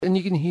And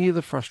you can hear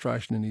the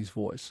frustration in his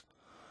voice.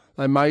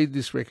 They made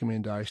this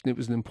recommendation. It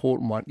was an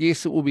important one.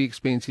 Yes, it will be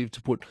expensive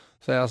to put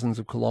thousands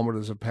of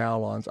kilometres of power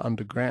lines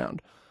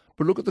underground,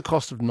 but look at the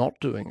cost of not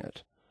doing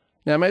it.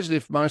 Now, imagine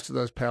if most of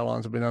those power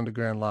lines had been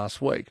underground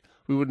last week.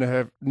 We wouldn't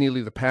have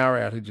nearly the power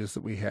outages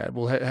that we had.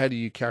 Well, how do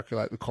you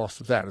calculate the cost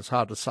of that? It's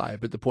hard to say,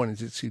 but the point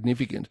is it's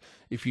significant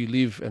if you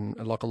live, and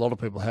like a lot of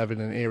people have,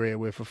 in an area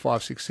where for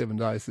 5, 6, 7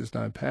 days there's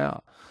no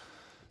power.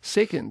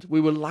 Second,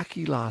 we were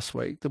lucky last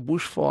week. The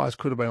bushfires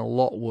could have been a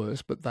lot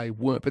worse, but they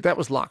weren't. But that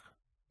was luck.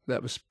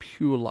 That was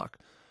pure luck.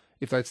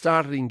 If they'd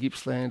started in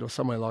Gippsland or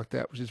somewhere like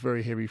that, which is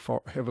very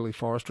heavily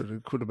forested,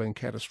 it could have been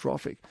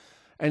catastrophic.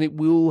 And it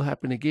will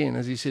happen again.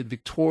 As you said,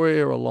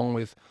 Victoria, along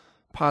with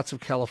parts of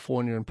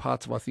California and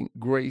parts of, I think,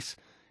 Greece,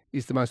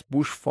 is the most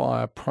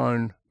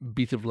bushfire-prone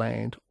bit of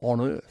land on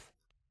Earth.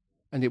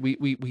 And yet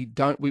we've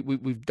done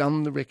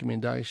the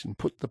recommendation,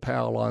 put the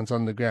power lines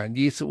underground.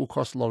 Yes, it will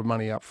cost a lot of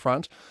money up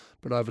front,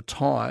 but over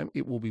time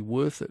it will be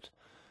worth it.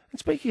 And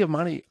speaking of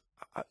money,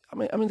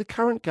 I mean the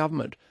current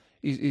government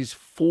is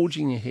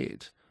forging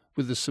ahead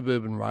with the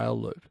Suburban Rail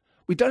Loop.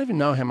 We don't even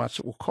know how much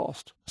it will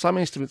cost. Some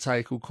estimates say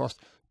it will cost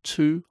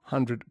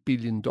 $200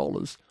 billion,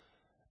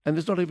 and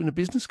there's not even a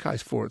business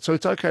case for it. So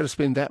it's okay to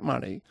spend that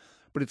money,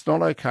 but it's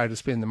not okay to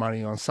spend the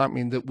money on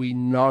something that we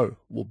know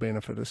will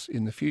benefit us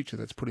in the future.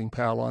 That's putting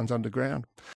power lines underground.